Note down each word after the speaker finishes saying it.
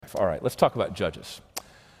life. All right, let's talk about Judges.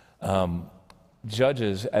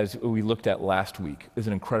 Judges, as we looked at last week, is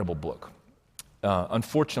an incredible book.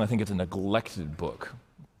 Unfortunately, I think it's a neglected book.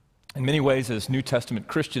 In many ways, as New Testament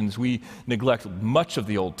Christians, we neglect much of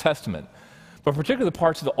the Old Testament, but particularly the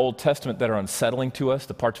parts of the Old Testament that are unsettling to us,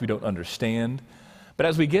 the parts we don't understand. But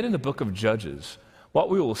as we get in the book of Judges, what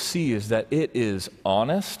we will see is that it is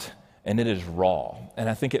honest and it is raw. And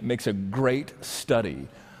I think it makes a great study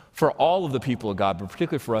for all of the people of God, but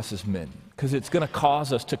particularly for us as men, because it's going to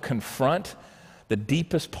cause us to confront the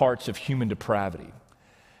deepest parts of human depravity.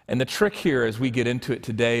 And the trick here, as we get into it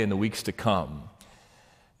today and the weeks to come,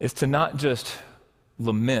 is to not just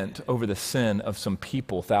lament over the sin of some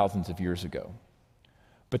people thousands of years ago,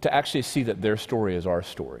 but to actually see that their story is our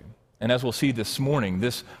story. And as we'll see this morning,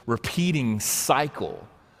 this repeating cycle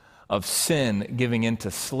of sin giving into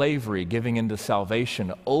slavery, giving into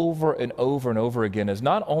salvation over and over and over again is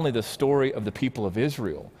not only the story of the people of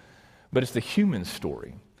Israel, but it's the human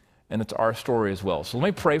story, and it's our story as well. So let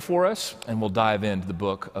me pray for us, and we'll dive into the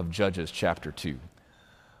book of Judges chapter 2.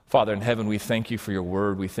 Father in heaven, we thank you for your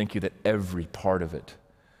word. We thank you that every part of it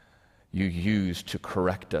you use to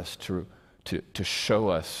correct us, to show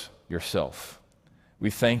us yourself. We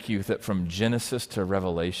thank you that from Genesis to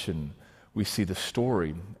Revelation, we see the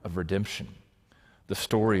story of redemption, the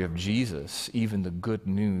story of Jesus, even the good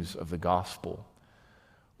news of the gospel.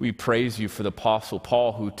 We praise you for the Apostle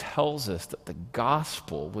Paul, who tells us that the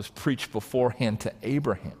gospel was preached beforehand to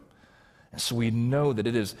Abraham. And so we know that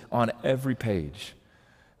it is on every page.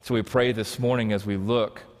 So we pray this morning as we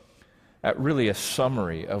look at really a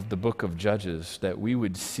summary of the book of Judges, that we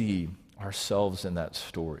would see ourselves in that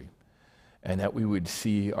story, and that we would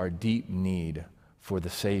see our deep need for the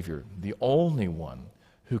Savior, the only one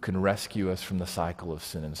who can rescue us from the cycle of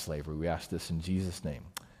sin and slavery. We ask this in Jesus' name.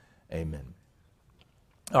 Amen.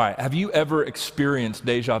 All right, have you ever experienced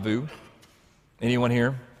deja vu? Anyone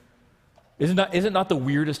here? Is it not the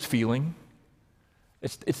weirdest feeling?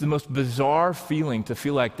 It's the most bizarre feeling to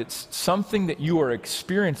feel like it's something that you are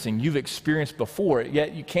experiencing, you've experienced before,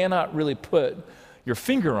 yet you cannot really put your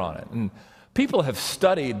finger on it. And people have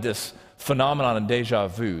studied this phenomenon of deja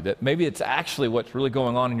vu, that maybe it's actually what's really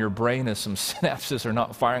going on in your brain is some synapses are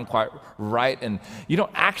not firing quite right, and you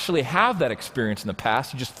don't actually have that experience in the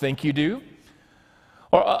past, you just think you do.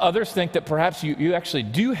 Or others think that perhaps you actually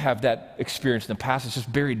do have that experience in the past, it's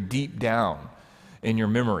just buried deep down in your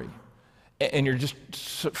memory. And you're just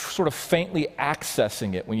sort of faintly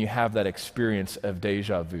accessing it when you have that experience of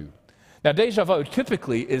deja vu. Now, deja vu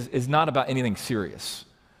typically is not about anything serious.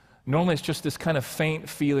 Normally, it's just this kind of faint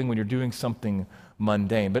feeling when you're doing something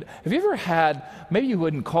mundane. But have you ever had, maybe you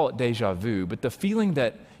wouldn't call it deja vu, but the feeling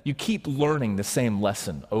that you keep learning the same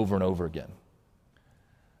lesson over and over again?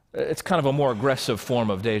 It's kind of a more aggressive form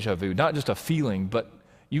of deja vu, not just a feeling, but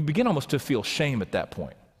you begin almost to feel shame at that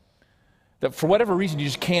point. That for whatever reason, you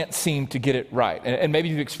just can't seem to get it right. And maybe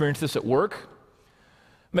you've experienced this at work.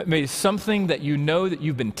 Maybe something that you know that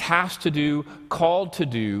you've been tasked to do, called to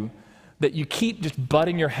do, that you keep just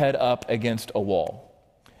butting your head up against a wall.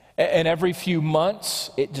 And every few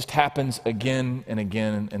months, it just happens again and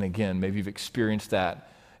again and again. Maybe you've experienced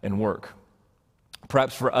that in work.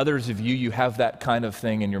 Perhaps for others of you, you have that kind of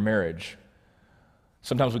thing in your marriage.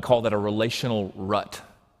 Sometimes we call that a relational rut.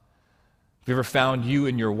 Have you ever found you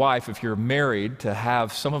and your wife, if you're married, to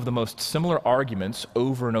have some of the most similar arguments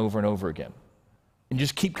over and over and over again? And you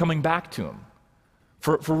just keep coming back to them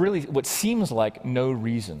for really what seems like no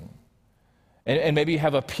reason. And maybe you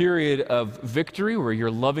have a period of victory where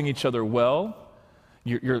you're loving each other well,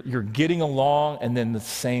 you're getting along, and then the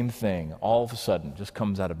same thing all of a sudden just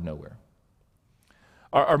comes out of nowhere.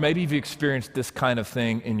 Or maybe you've experienced this kind of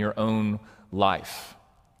thing in your own life,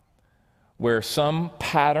 where some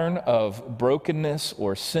pattern of brokenness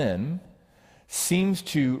or sin seems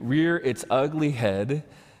to rear its ugly head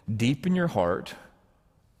deep in your heart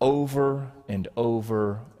over and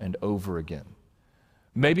over and over again.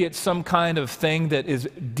 Maybe it's some kind of thing that is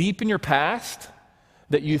deep in your past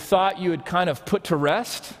that you thought you had kind of put to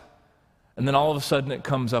rest, and then all of a sudden it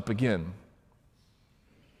comes up again.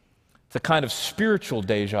 It's a kind of spiritual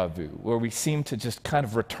deja vu where we seem to just kind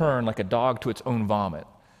of return like a dog to its own vomit,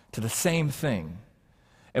 to the same thing.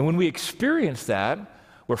 And when we experience that,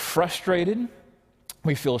 we're frustrated,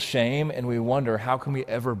 we feel shame, and we wonder, how can we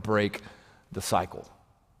ever break the cycle?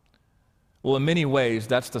 Well, in many ways,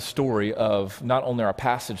 that's the story of not only our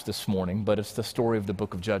passage this morning, but it's the story of the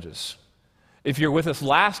book of Judges. If you're with us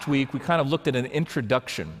last week, we kind of looked at an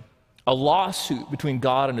introduction, a lawsuit between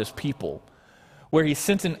God and his people, where he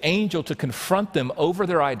sent an angel to confront them over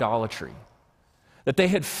their idolatry, that they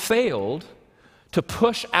had failed to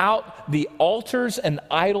push out the altars and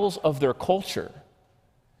idols of their culture.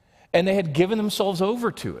 And they had given themselves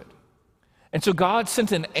over to it. And so God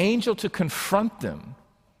sent an angel to confront them,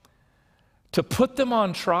 to put them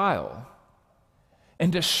on trial,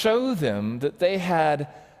 and to show them that they had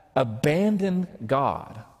abandoned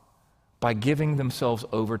God by giving themselves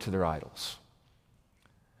over to their idols.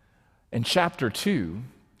 In chapter 2,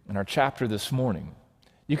 in our chapter this morning,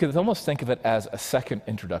 you could almost think of it as a second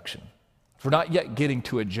introduction. We're not yet getting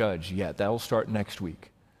to a judge yet. That will start next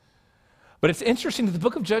week. But it's interesting that the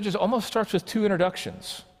book of Judges almost starts with two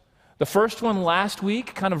introductions. The first one last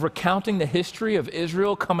week, kind of recounting the history of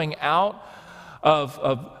Israel coming out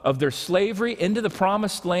of their slavery into the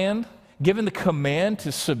promised land, given the command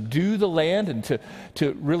to subdue the land and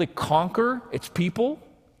to really conquer its people,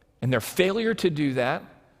 and their failure to do that.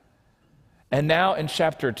 And now in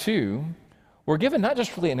chapter 2, we're given not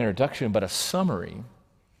just really an introduction, but a summary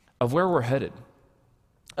of where we're headed.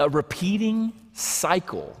 A repeating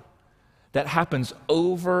cycle that happens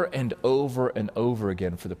over and over and over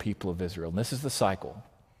again for the people of Israel. And this is the cycle.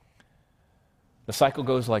 The cycle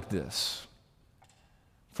goes like this.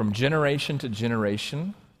 From generation to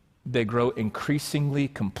generation, they grow increasingly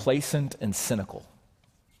complacent and cynical.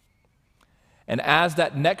 And as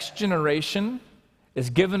that next generation is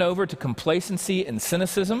given over to complacency and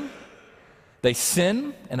cynicism, they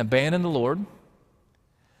sin and abandon the Lord.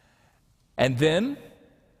 And then,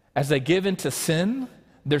 as they give into sin,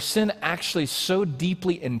 their sin actually so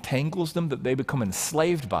deeply entangles them that they become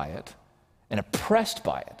enslaved by it and oppressed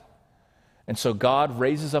by it. And so God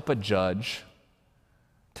raises up a judge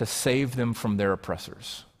to save them from their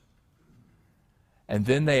oppressors. And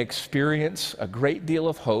then they experience a great deal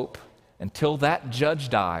of hope until that judge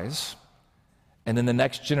dies, and then the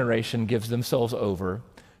next generation gives themselves over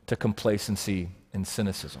to complacency and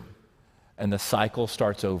cynicism. And the cycle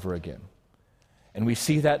starts over again. And we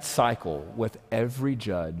see that cycle with every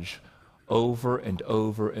judge over and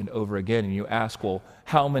over and over again. And you ask, well,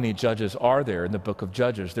 how many judges are there in the book of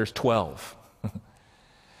Judges? There's 12.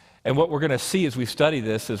 And what we're going to see as we study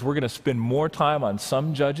this is we're going to spend more time on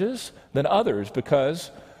some judges than others,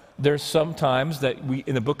 because there's sometimes that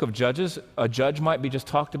in the book of Judges, a judge might be just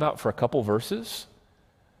talked about for a couple verses,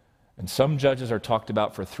 and some judges are talked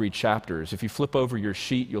about for 3 chapters. If you flip over your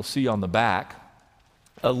sheet, you'll see on the back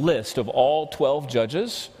a list of all 12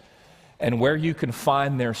 judges and where you can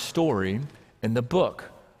find their story in the book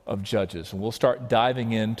of Judges. And we'll start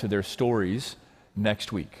diving into their stories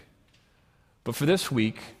next week. But for this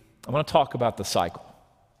week, I want to talk about the cycle.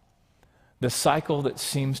 The cycle that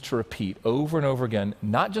seems to repeat over and over again,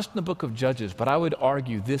 not just in the book of Judges, but I would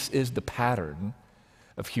argue this is the pattern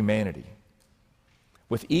of humanity.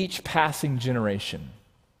 With each passing generation,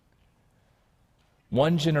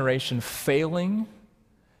 one generation failing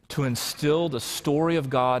to instill the story of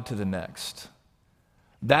God to the next,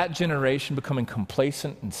 that generation becoming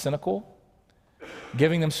complacent and cynical,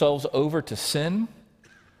 giving themselves over to sin,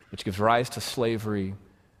 which gives rise to slavery,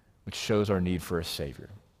 which shows our need for a Savior.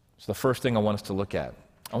 So the first thing I want us to look at,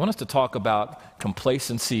 I want us to talk about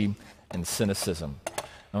complacency and cynicism.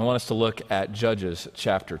 I want us to look at Judges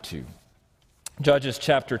chapter 2. Judges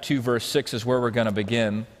chapter 2, verse 6 is where we're going to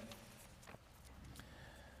begin.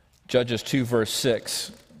 Judges 2, verse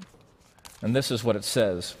 6. And this is what it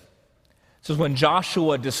says. It says, when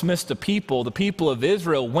Joshua dismissed the people of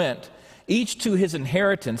Israel went, each to his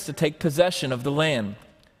inheritance, to take possession of the land.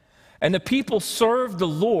 And the people served the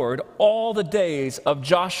Lord all the days of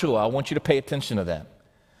Joshua. I want you to pay attention to that.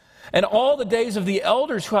 And all the days of the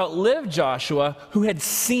elders who outlived Joshua, who had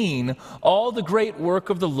seen all the great work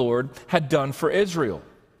of the Lord had done for Israel.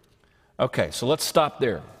 Okay, so let's stop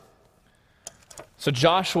there. So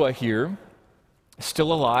Joshua here is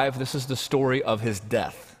still alive. This is the story of his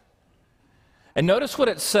death. And notice what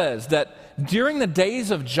it says, that during the days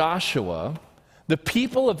of Joshua, the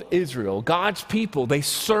people of Israel, God's people, they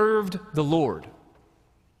served the Lord.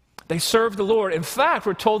 They served the Lord. In fact,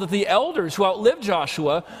 we're told that the elders who outlived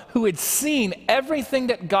Joshua, who had seen everything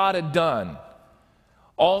that God had done,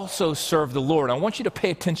 also served the Lord. I want you to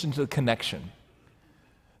pay attention to the connection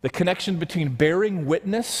between bearing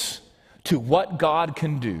witness to what God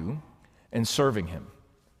can do and serving Him.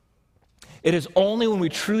 It is only when we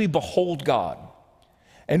truly behold God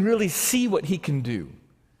and really see what He can do.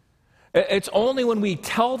 It's only when we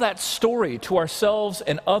tell that story to ourselves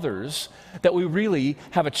and others that we really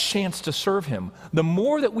have a chance to serve Him. The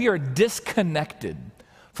more that we are disconnected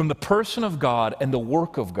from the person of God and the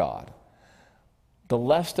work of God, the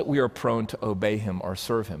less that we are prone to obey Him or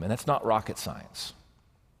serve Him. And that's not rocket science.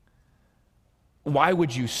 Why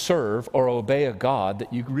would you serve or obey a God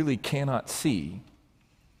that you really cannot see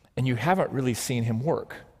and you haven't really seen him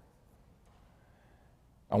work.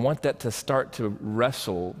 I want that to start to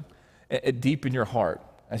wrestle deep in your heart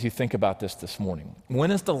as you think about this morning.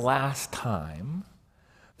 When is the last time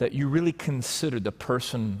that you really considered the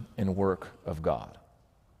person and work of God?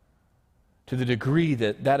 To the degree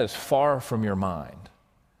that that is far from your mind,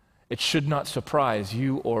 it should not surprise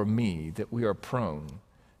you or me that we are prone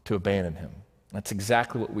to abandon him. That's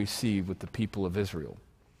exactly what we see with the people of Israel.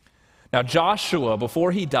 Now, Joshua,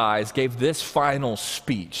 before he dies, gave this final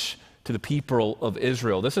speech to the people of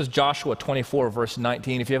Israel. This is Joshua 24, verse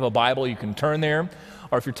 19. If you have a Bible, you can turn there.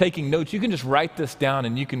 Or if you're taking notes, you can just write this down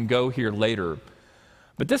and you can go here later.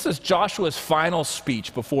 But this is Joshua's final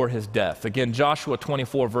speech before his death. Again, Joshua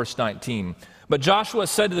 24, verse 19. But Joshua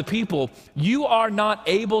said to the people, "You are not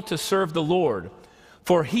able to serve the Lord,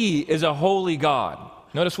 for he is a holy God."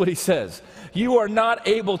 Notice what he says. You are not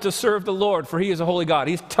able to serve the Lord, for he is a holy God.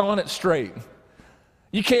 He's telling it straight.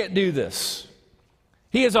 You can't do this.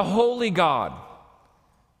 He is a holy God.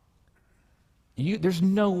 There's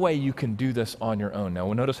no way you can do this on your own.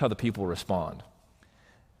 Now, notice how the people respond.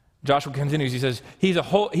 Joshua continues, he says, he's a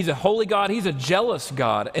holy God, he's a jealous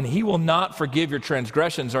God, and he will not forgive your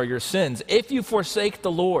transgressions or your sins. If you forsake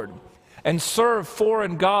the Lord and serve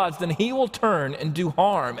foreign gods, then he will turn and do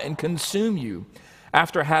harm and consume you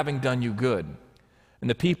after having done you good. And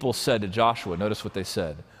the people said to Joshua, notice what they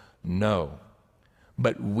said, "No,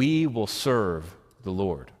 but we will serve the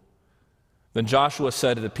Lord." Then Joshua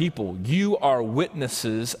said to the people, "You are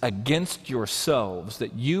witnesses against yourselves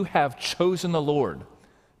that you have chosen the Lord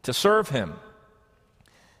to serve him."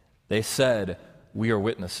 They said, "We are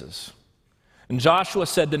witnesses." And Joshua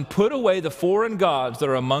said, "Then put away the foreign gods that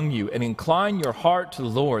are among you and incline your heart to the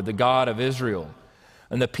Lord, the God of Israel."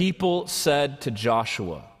 And the people said to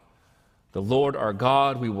Joshua, "The Lord our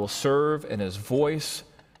God we will serve, and his voice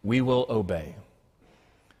we will obey."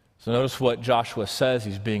 So notice what Joshua says.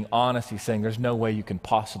 He's being honest. He's saying there's no way you can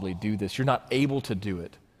possibly do this. You're not able to do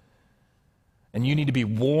it. And you need to be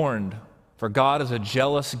warned, for God is a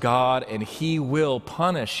jealous God, and he will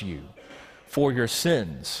punish you for your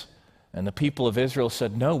sins. And the people of Israel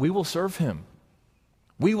said, "No, we will serve him.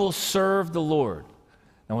 We will serve the Lord."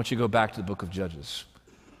 Now I want you to go back to the book of Judges.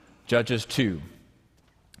 Judges 2,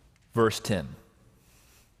 verse 10.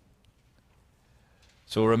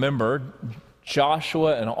 So remember,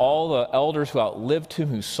 Joshua and all the elders who outlived him,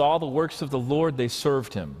 who saw the works of the Lord, they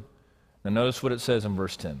served him. Now notice what it says in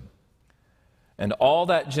verse 10. "And all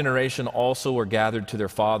that generation also were gathered to their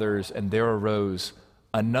fathers, and there arose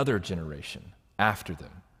another generation after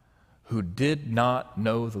them, who did not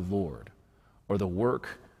know the Lord or the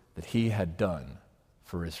work that he had done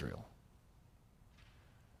for Israel."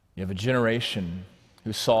 You have a generation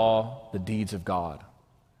who saw the deeds of God,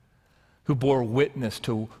 who bore witness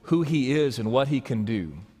to who he is and what he can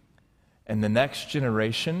do, and the next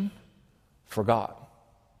generation forgot.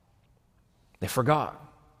 They forgot.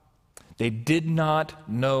 They did not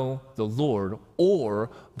know the Lord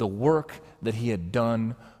or the work that he had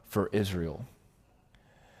done for Israel.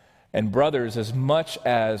 And brothers, as much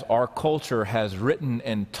as our culture has written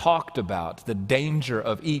and talked about the danger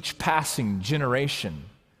of each passing generation,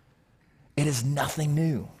 it is nothing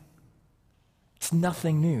new. It's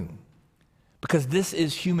nothing new. Because this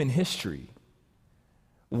is human history.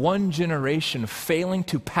 One generation failing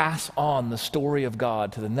to pass on the story of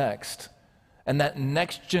God to the next, and that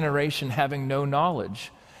next generation having no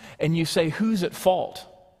knowledge. And you say, who's at fault?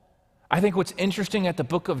 I think what's interesting at the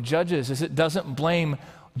book of Judges is it doesn't blame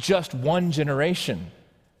just one generation.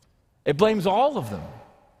 It blames all of them.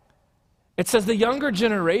 It says the younger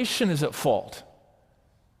generation is at fault.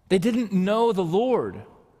 They didn't know the Lord,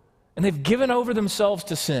 and they've given over themselves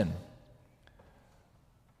to sin.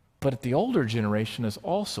 But the older generation is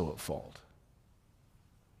also at fault.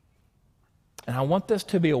 And I want this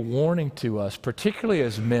to be a warning to us, particularly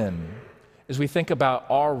as men, as we think about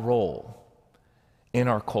our role in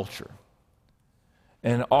our culture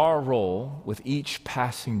and our role with each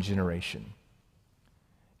passing generation.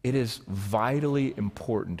 It is vitally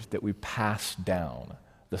important that we pass down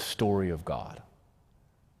the story of God.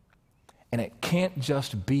 And it can't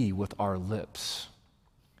just be with our lips.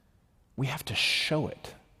 We have to show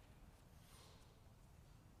it.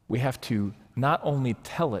 We have to not only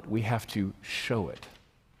tell it, we have to show it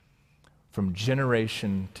from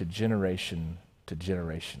generation to generation to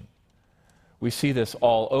generation. We see this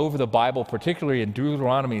all over the Bible, particularly in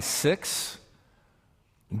Deuteronomy 6.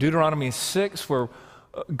 In Deuteronomy 6, where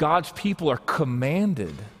God's people are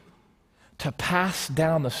commanded to pass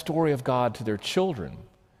down the story of God to their children.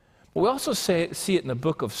 But we also see it in the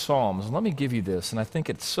book of Psalms. And let me give you this, and I think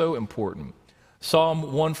it's so important. Psalm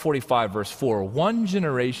 145, verse 4, one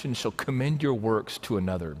generation shall commend your works to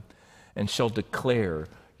another and shall declare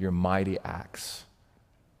your mighty acts.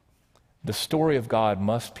 The story of God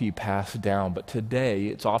must be passed down, but today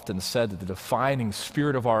it's often said that the defining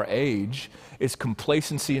spirit of our age is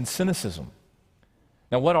complacency and cynicism.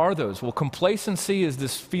 Now, what are those? Well, complacency is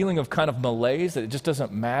this feeling of kind of malaise that it just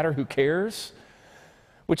doesn't matter, who cares?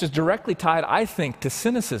 Which is directly tied, I think, to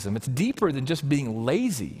cynicism. It's deeper than just being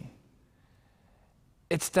lazy.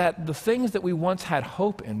 It's that the things that we once had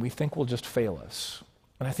hope in, we think will just fail us.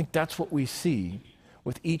 And I think that's what we see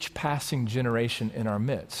with each passing generation in our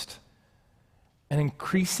midst. An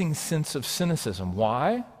increasing sense of cynicism.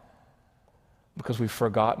 Why? Because we've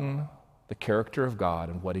forgotten the character of God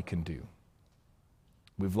and what he can do.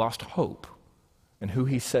 We've lost hope in who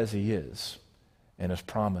he says he is and his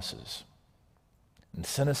promises. And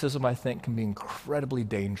cynicism, I think, can be incredibly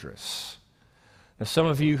dangerous. Now, some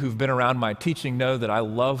of you who've been around my teaching know that I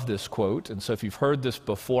love this quote, and so if you've heard this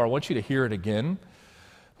before, I want you to hear it again.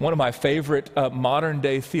 One of my favorite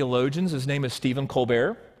modern-day theologians, his name is Stephen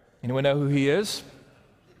Colbert. Anyone know who he is?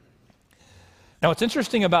 Now, what's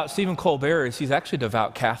interesting about Stephen Colbert is he's actually a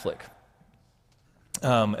devout Catholic.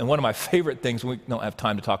 And one of my favorite things, we don't have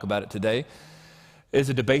time to talk about it today, is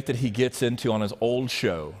a debate that he gets into on his old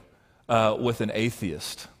show with an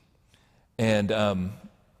atheist. And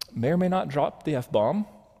may or may not drop the F-bomb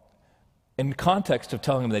in context of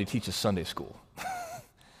telling him that he teaches Sunday school.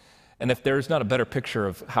 And if there's not a better picture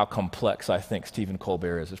of how complex I think Stephen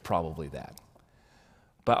Colbert is, it's probably that.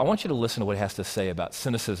 But I want you to listen to what he has to say about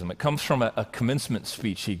cynicism. It comes from a commencement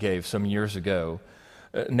speech he gave some years ago.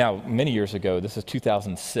 Many years ago, this is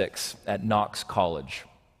 2006, at Knox College.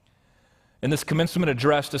 In this commencement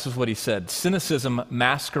address, this is what he said: cynicism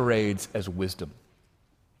masquerades as wisdom.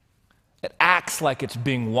 It acts like it's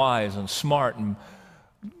being wise and smart and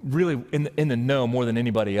really in the know more than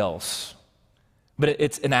anybody else. But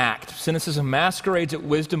it's an act. Cynicism masquerades as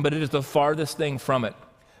wisdom, but it is the farthest thing from it.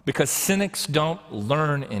 Because cynics don't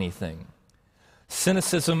learn anything.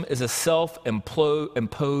 Cynicism is a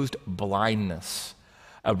self-imposed blindness,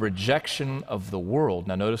 a rejection of the world.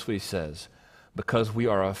 Now notice what he says: because we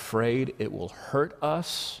are afraid it will hurt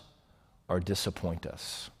us or disappoint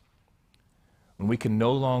us. When we can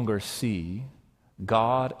no longer see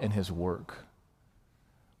God and his work,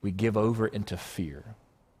 we give over into fear.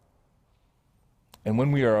 And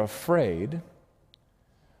when we are afraid,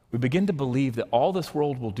 we begin to believe that all this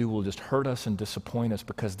world will do will just hurt us and disappoint us,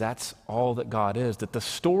 because that's all that God is, that the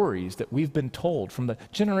stories that we've been told from the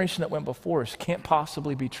generation that went before us can't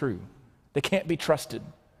possibly be true. They can't be trusted.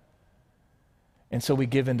 And so we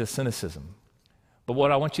give into cynicism. But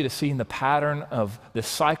what I want you to see in the pattern of this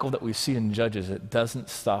cycle that we see in Judges, it doesn't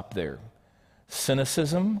stop there.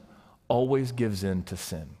 Cynicism always gives in to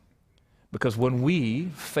sin. Because when we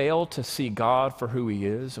fail to see God for who he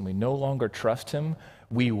is and we no longer trust him,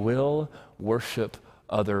 we will worship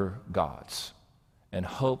other gods in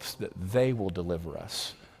hopes that they will deliver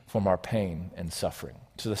us from our pain and suffering.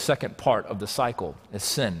 So the second part of the cycle is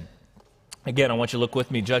sin. Again, I want you to look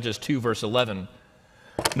with me, Judges 2, verse 11.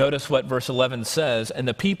 Notice what verse 11 says: and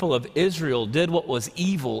the people of Israel did what was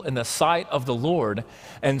evil in the sight of the Lord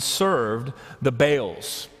and served the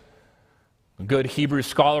Baals. A good Hebrew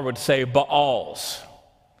scholar would say Baals.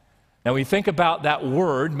 Now, when you think about that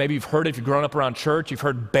word, maybe you've heard it if you've grown up around church, you've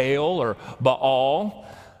heard Baal or Baal,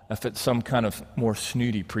 if it's some kind of more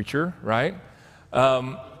snooty preacher, right?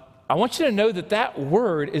 I want you to know that that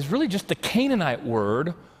word is really just the Canaanite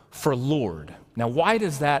word for Lord. Now, why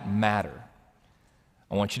does that matter?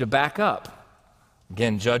 I want you to back up.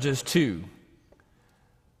 Again, Judges 2.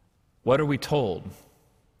 What are we told?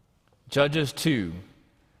 Judges 2.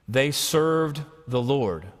 They served the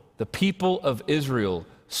Lord. The people of Israel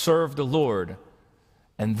served the Lord.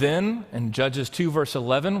 And then in Judges 2, verse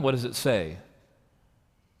 11, what does it say?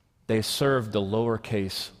 They served the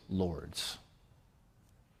lowercase lords.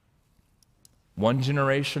 One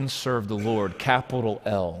generation served the Lord, capital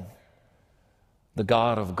L, the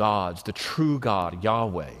God of gods, the true God,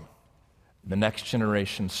 Yahweh. The next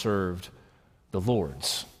generation served the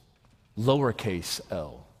lords, lowercase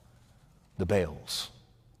l, the Baals.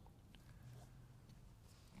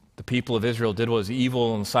 The people of Israel did what was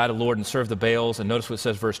evil in the sight of the Lord and served the Baals. And notice what it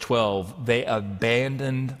says, verse 12. They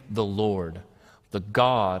abandoned the Lord, the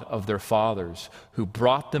God of their fathers, who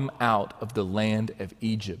brought them out of the land of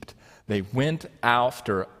Egypt. They went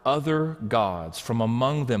after other gods, from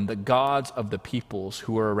among them the gods of the peoples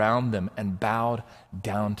who were around them, and bowed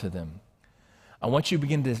down to them. I want you to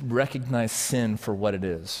begin to recognize sin for what it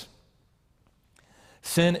is.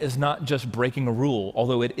 Sin is not just breaking a rule,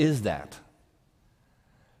 although it is that.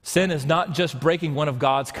 Sin is not just breaking one of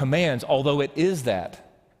God's commands, although it is that.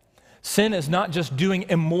 Sin is not just doing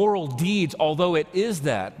immoral deeds, although it is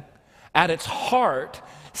that. At its heart,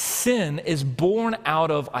 sin is born out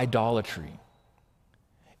of idolatry.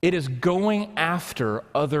 It is going after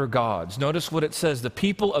other gods. Notice what it says. The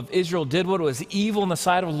people of Israel did what was evil in the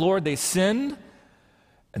sight of the Lord. They sinned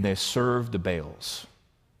and they served the Baals.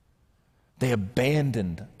 They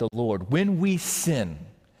abandoned the Lord. When we sin,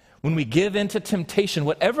 when we give in to temptation,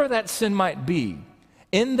 whatever that sin might be,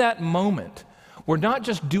 in that moment, we're not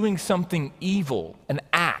just doing something evil, an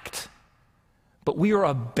act, but we are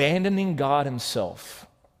abandoning God himself,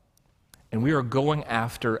 and we are going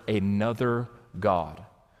after another God.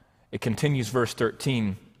 It continues, verse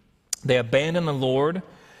 13. They abandoned the Lord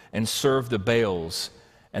and served the Baals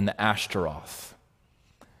and the Ashtaroth.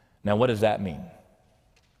 Now, what does that mean?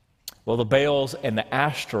 Well, the Baals and the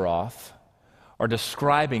Ashtaroth are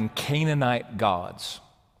describing Canaanite gods.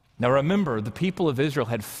 Now remember, the people of Israel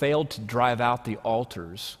had failed to drive out the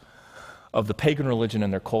altars of the pagan religion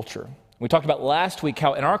in their culture. We talked about last week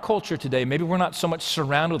how in our culture today, maybe we're not so much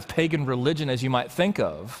surrounded with pagan religion as you might think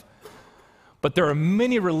of, but there are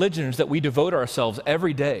many religions that we devote ourselves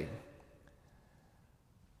every day.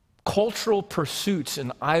 Cultural pursuits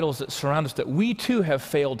and idols that surround us that we too have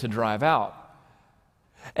failed to drive out.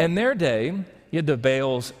 In their day, you had the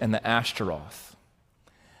Baals and the Ashtaroth.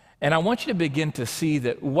 And I want you to begin to see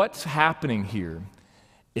that what's happening here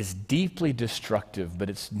is deeply destructive, but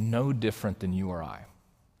it's no different than you or I.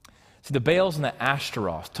 See, the Baals and the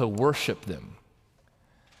Ashtaroth, to worship them,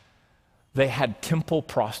 they had temple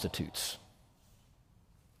prostitutes.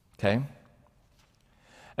 Okay?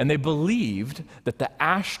 And they believed that the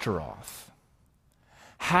Ashtaroth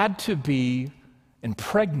had to be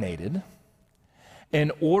impregnated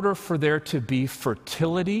in order for there to be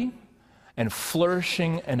fertility and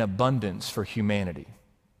flourishing and abundance for humanity.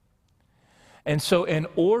 And so in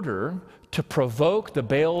order to provoke the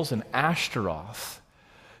Baals and Ashtaroth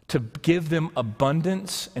to give them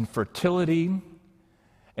abundance and fertility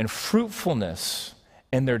and fruitfulness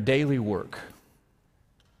in their daily work,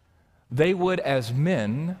 they would, as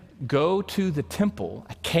men, go to the temple,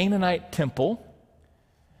 a Canaanite temple,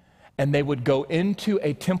 and they would go into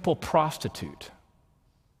a temple prostitute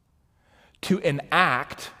to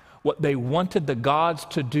enact what they wanted the gods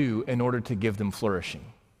to do in order to give them flourishing.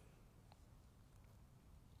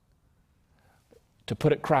 To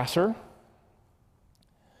put it crasser,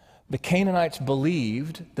 the Canaanites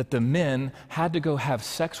believed that the men had to go have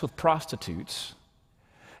sex with prostitutes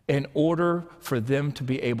in order for them to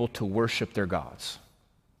be able to worship their gods.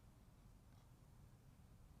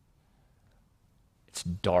 It's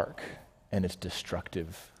dark and it's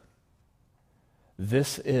destructive.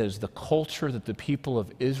 This is the culture that the people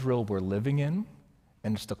of Israel were living in,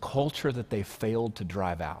 and it's the culture that they failed to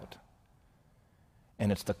drive out.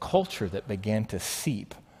 And it's the culture that began to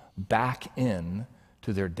seep back in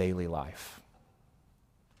to their daily life.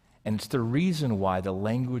 And it's the reason why the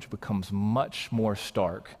language becomes much more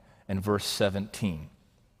stark in verse 17.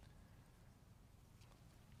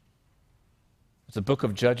 As the book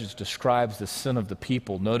of Judges describes the sin of the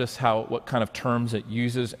people, notice what kind of terms it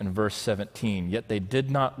uses in verse 17. Yet they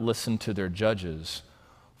did not listen to their judges,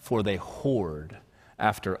 for they whored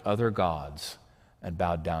after other gods and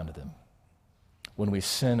bowed down to them. When we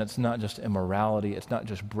sin, it's not just immorality, it's not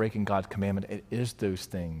just breaking God's commandment, it is those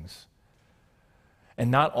things.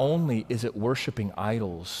 And not only is it worshiping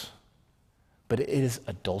idols, but it is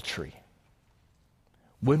adultery.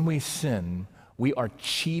 When we sin, we are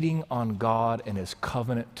cheating on God and his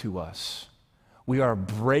covenant to us. We are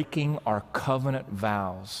breaking our covenant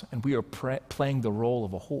vows, and we are playing the role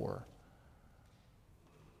of a whore.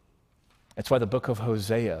 That's why the book of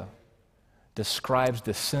Hosea describes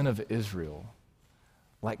the sin of Israel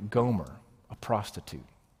like Gomer, a prostitute.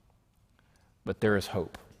 But there is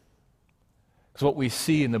hope. Because what we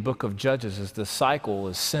see in the book of Judges is the cycle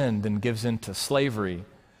is sin, then gives into slavery.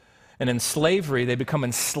 And in slavery, they become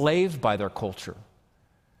enslaved by their culture.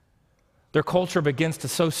 Their culture begins to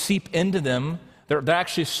so seep into them, they're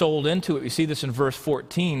actually sold into it. We see this in verse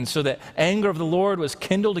 14. So the anger of the Lord was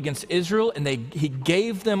kindled against Israel, and he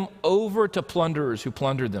gave them over to plunderers who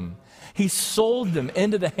plundered them. He sold them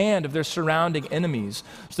into the hand of their surrounding enemies,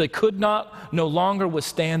 so they could no longer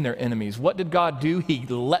withstand their enemies. What did God do? He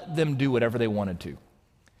let them do whatever they wanted to.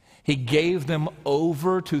 He gave them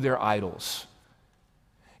over to their idols.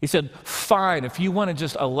 He said, fine, if you want to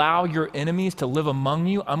just allow your enemies to live among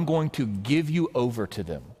you, I'm going to give you over to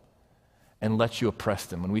them and let you oppress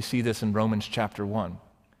them. And we see this in Romans chapter 1. One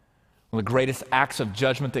of the greatest acts of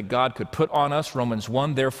judgment that God could put on us, Romans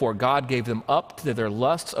 1, therefore God gave them up to their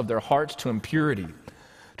lusts of their hearts to impurity,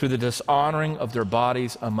 to the dishonoring of their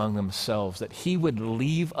bodies among themselves, that he would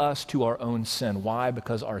leave us to our own sin. Why?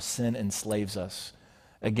 Because our sin enslaves us.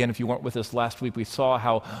 Again, if you weren't with us last week, we saw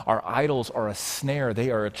how our idols are a snare. They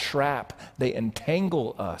are a trap. They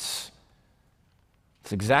entangle us.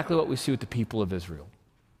 It's exactly what we see with the people of Israel.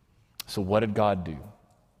 So what did God do?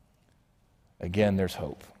 Again, there's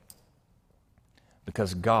hope.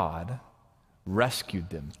 Because God rescued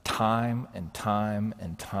them time and time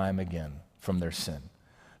and time again from their sin.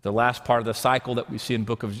 The last part of the cycle that we see in the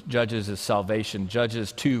book of Judges is salvation.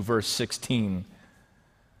 Judges 2, verse 16.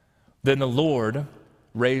 Then the Lord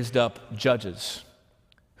raised up judges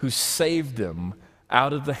who saved them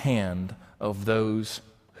out of the hand of those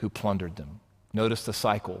who plundered them. Notice the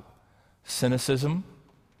cycle. Cynicism,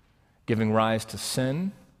 giving rise to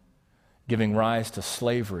sin, giving rise to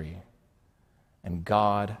slavery, and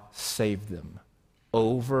God saved them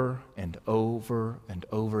over and over and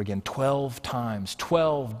over again. 12 times,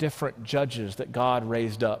 12 different judges that God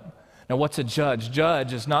raised up. Now, what's a judge?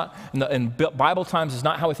 Judge is not, in Bible times, is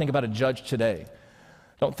not how we think about a judge today.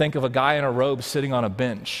 Don't think of a guy in a robe sitting on a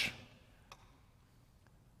bench.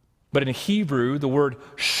 But in Hebrew, the word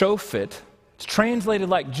shofet, it's translated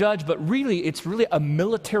like judge, but really, it's really a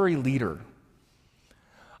military leader.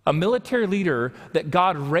 A military leader that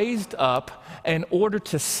God raised up in order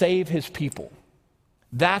to save his people.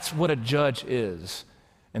 That's what a judge is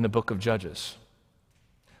in the book of Judges.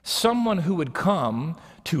 Someone who would come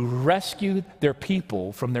to rescue their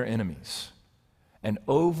people from their enemies. And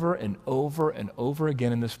over and over and over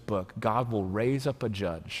again in this book, God will raise up a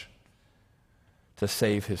judge to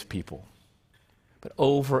save his people. But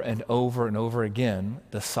over and over and over again,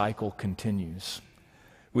 the cycle continues.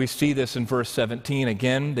 We see this in verse 17.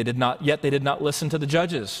 Again, they did not listen to the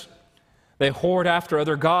judges. They whored after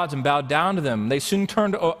other gods and bowed down to them. They soon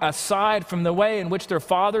turned aside from the way in which their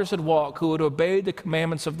fathers had walked, who had obeyed the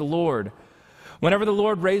commandments of the Lord. Whenever the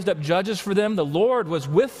Lord raised up judges for them, the Lord was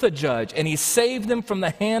with the judge, and he saved them from the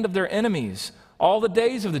hand of their enemies all the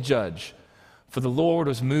days of the judge. For the Lord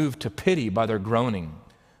was moved to pity by their groaning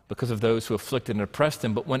because of those who afflicted and oppressed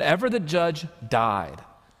them. But whenever the judge died,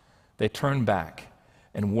 they turned back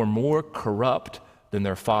and were more corrupt than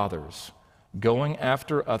their fathers, going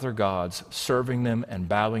after other gods, serving them and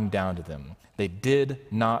bowing down to them. They did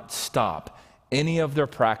not stop any of their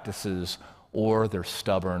practices or their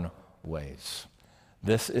stubborn ways.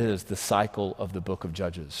 This is the cycle of the book of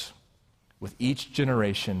Judges, with each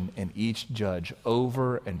generation and each judge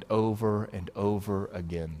over and over and over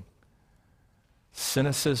again.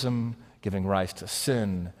 Cynicism giving rise to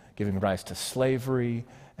sin, giving rise to slavery,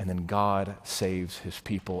 and then God saves his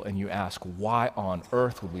people. And you ask, why on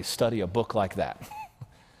earth would we study a book like that?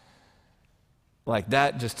 Like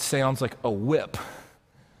that just sounds like a whip.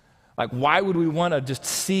 Like, why would we want to just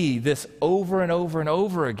see this over and over and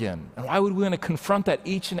over again? And why would we want to confront that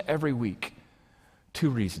each and every week? 2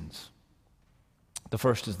 reasons. The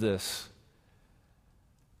first is this.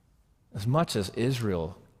 As much as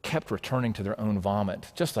Israel kept returning to their own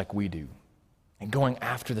vomit, just like we do, and going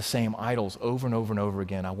after the same idols over and over and over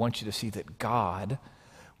again, I want you to see that God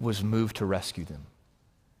was moved to rescue them.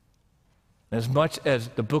 As much as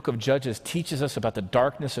the book of Judges teaches us about the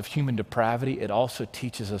darkness of human depravity, it also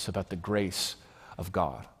teaches us about the grace of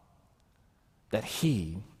God. That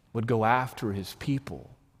he would go after his people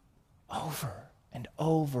over and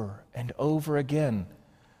over and over again.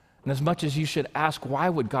 And as much as you should ask, why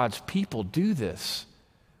would God's people do this?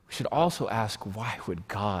 We should also ask, why would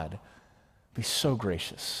God be so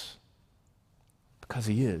gracious? Because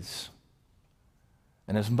he is.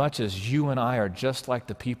 And as much as you and I are just like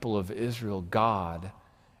the people of Israel, God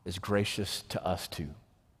is gracious to us too.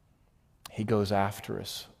 He goes after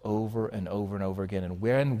us over and over and over again. And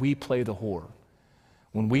when we play the whore,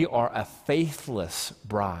 when we are a faithless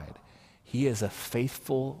bride, he is a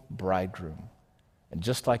faithful bridegroom. And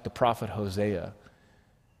just like the prophet Hosea,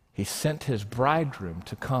 he sent his bridegroom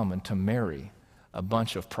to come and to marry a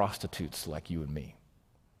bunch of prostitutes like you and me.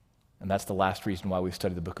 And that's the last reason why we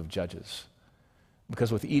study the book of Judges.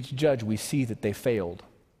 Because with each judge, we see that they failed.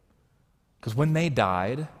 Because when they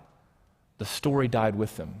died, the story died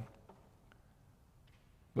with them.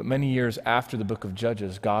 But many years after the book of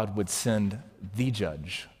Judges, God would send the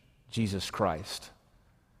judge, Jesus Christ,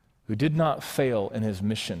 who did not fail in his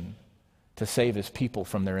mission to save his people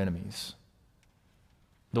from their enemies.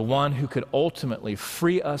 The one who could ultimately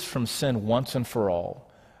free us from sin once and for all.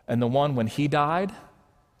 And the one, when he died,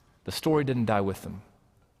 the story didn't die with him.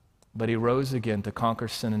 But he rose again to conquer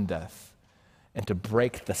sin and death and to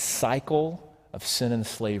break the cycle of sin and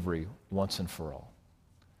slavery once and for all.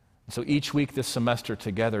 So each week this semester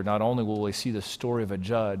together, not only will we see the story of a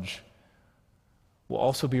judge, we'll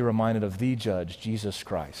also be reminded of the Judge, Jesus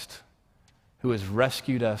Christ, who has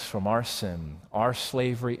rescued us from our sin, our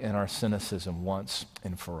slavery, and our cynicism once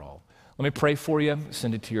and for all. Let me pray for you.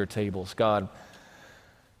 Send it to your tables. God,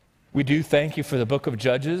 we do thank you for the book of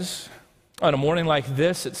Judges. On a morning like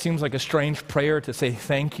this, it seems like a strange prayer to say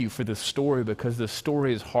thank you for this story because this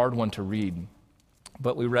story is a hard one to read.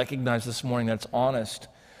 But we recognize this morning that it's honest.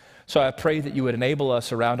 So I pray that you would enable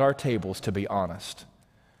us around our tables to be honest,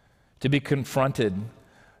 to be confronted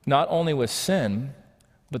not only with sin,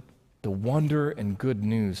 but the wonder and good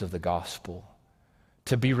news of the gospel,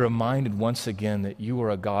 to be reminded once again that you are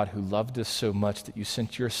a God who loved us so much that you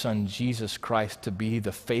sent your Son, Jesus Christ, to be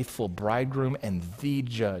the faithful bridegroom and the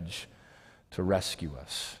judge to rescue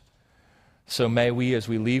us. So may we, as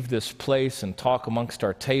we leave this place and talk amongst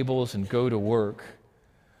our tables and go to work,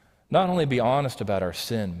 not only be honest about our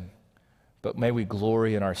sin, but may we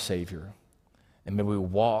glory in our Savior, and may we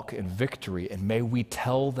walk in victory, and may we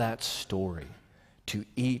tell that story to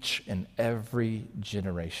each and every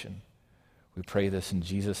generation. We pray this in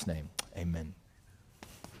Jesus' name. Amen.